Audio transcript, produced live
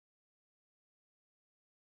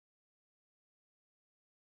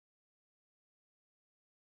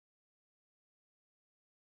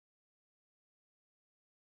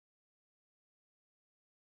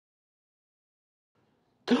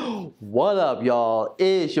What up, y'all?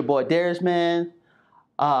 It's your boy Darius, man.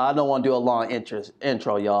 I don't want to do a long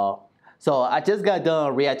intro, y'all. So I just got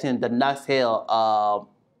done reacting to Knox Hill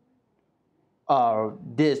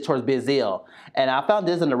diss towards Benzino, and I found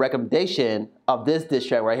this in the recommendation of this diss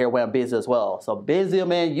track right here with Benzino as well. So Benzino,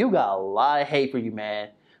 man, you got a lot of hate for you,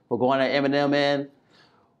 man, for going at Eminem, man.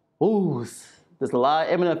 Ooh, there's a lot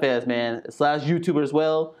of Eminem fans, man, slash YouTubers as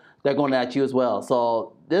well. They're going at you as well.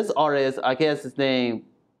 So this artist, I guess his name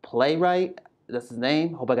Playwryte, that's his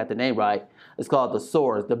name. Hope I got the name right. It's called The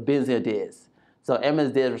Source, the Benzino diss. So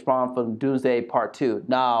Eminem's diss respond from Doomsday Part 2.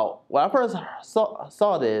 Now, when I first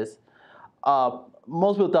saw this,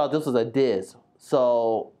 most people thought this was a diss.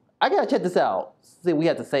 So I gotta check this out. See what we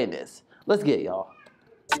have to say this. Let's get it, y'all.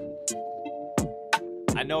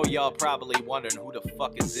 I know y'all probably wondering who the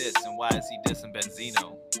fuck is this and why is he dissing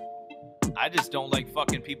Benzino. I just don't like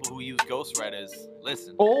fucking people who use ghostwriters.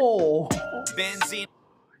 Listen. Oh. Benzino.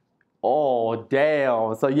 Oh,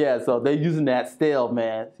 damn. So yeah, so they're using that still,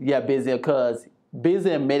 man. Yeah, Benzino, because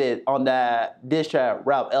Benzino admitted on that diss track,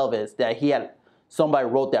 Ralph Elvis, that he had somebody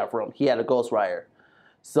wrote that for him. He had a ghostwriter.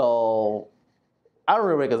 So I don't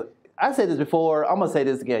really, because I said this before, I'm gonna say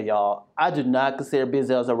this again, y'all. I do not consider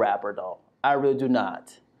Benzino as a rapper, though. I really do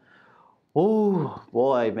not. Ooh,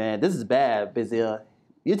 boy, man, this is bad, Benzino.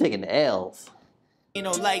 You're taking the L's. You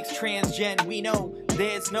know, likes transgen, we know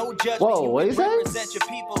there's no judgment. Whoa, what is that? Represent your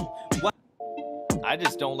people. I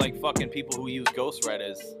just don't like fucking people who use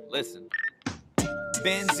ghostwriters. Listen.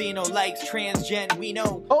 Benzino likes transgen, we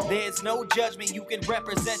know there's no judgment. You can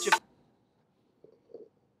represent your.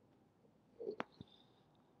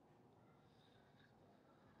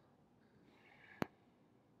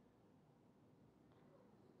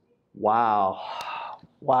 Wow.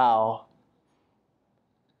 Wow.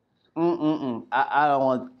 I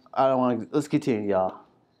don't want. Let's continue, y'all.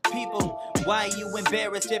 People, why you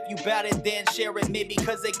embarrassed? If you bout it, then share it. Maybe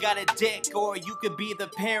because they got a dick, or you could be the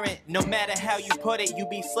parent. No matter how you put it, you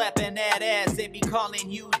be slapping that ass. They be calling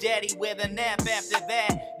you daddy with a nap after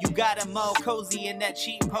that. You got them all cozy in that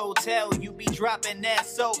cheap hotel. You be dropping that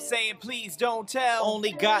soap, saying please don't tell.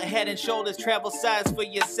 Only got head and shoulders travel size for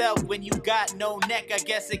yourself. When you got no neck, I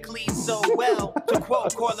guess it cleans so well. To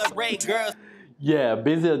quote Corla Ray, girls. Yeah,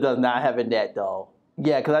 Benzino does not have a net though.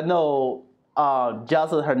 Yeah, because I know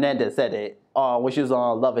Jocelyn Hernandez said it when she was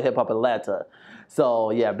on Love and Hip Hop Atlanta. So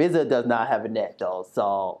yeah, Benzino does not have a net though.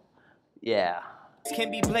 So yeah.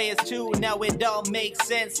 Can be players too. Now it all makes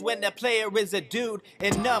sense when the player is a dude.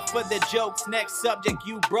 Enough for the jokes. Next subject,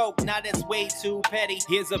 you broke. Now that's way too petty.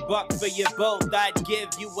 Here's a buck for you both. I'd give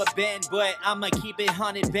you a bend, but I'ma keep it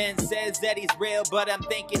 100. Ben says that he's real, but I'm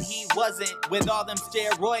thinking he wasn't. With all them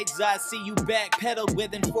steroids, I see you backpedal.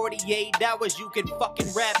 Within 48 hours, you can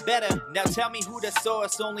fucking rap better. Now tell me who the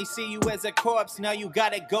source. Only see you as a corpse. Now you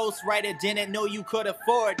got a ghostwriter. Didn't know you could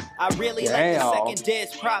afford. I really like the second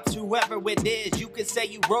diss. Props whoever it is. You could say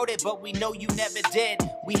you wrote it, but we know you never did.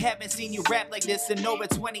 We haven't seen you rap like this in over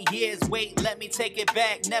 20 years. Wait, let me take it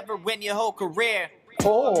back. Never in your whole career.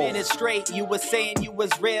 For a minute straight, you was saying you was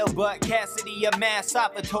real, but Cassidy, a mass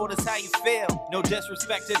opera, told us how you feel. No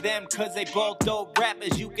disrespect to them, cause they both dope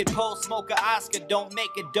rappers. You could pull smoke a Oscar, don't make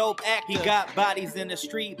a dope actor. He got bodies in the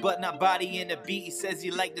street, but not body in the beat. He says he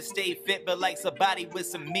like to stay fit, but likes a body with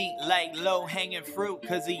some meat. Like low-hanging fruit,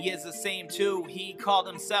 cause he is the same too. He called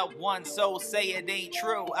himself one, so say it ain't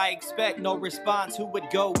true. I expect no response, who would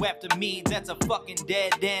go after me? That's a fucking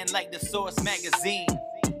dead end like the Source magazine.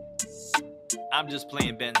 I'm just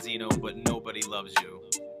playing Benzino, but nobody loves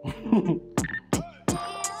you.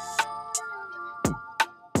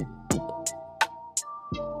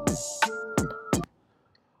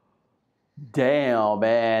 Damn,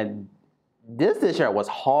 man. This shirt was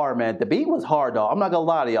hard, man. The beat was hard, though. I'm not gonna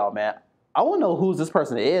lie to y'all, man. I wanna know who this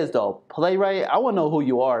person is, though. Playwright, I wanna know who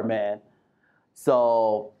you are, man.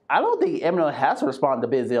 So, I don't think Eminem has to respond to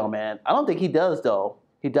Benzino, man. I don't think he does, though.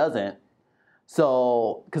 He doesn't.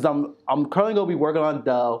 So, because I'm currently gonna be working on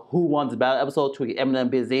the Who Won the Battle episode to Eminem and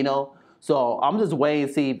Benzino. So I'm just waiting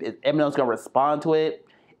to see if Eminem's gonna respond to it.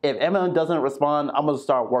 If Eminem doesn't respond, I'm gonna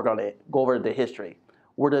start working on it. Go over the history.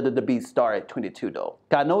 Where did the beat start at 22 though?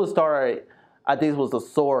 I know it started. I think it was The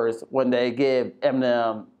Source when they gave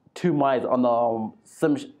Eminem 2 mics on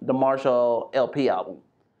the Marshall LP album.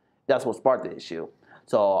 That's what sparked the issue.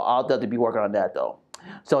 So I'll definitely be working on that though.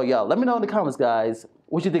 So yeah, let me know in the comments, guys.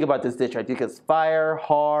 What you think about this diss track? Do you think it's fire,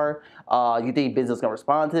 hard? You think Benzino's gonna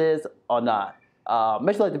respond to this or not?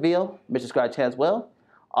 Make sure you like the video. Make sure you subscribe to the channel as well.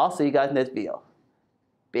 I'll see you guys in the next video.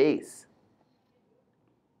 Peace.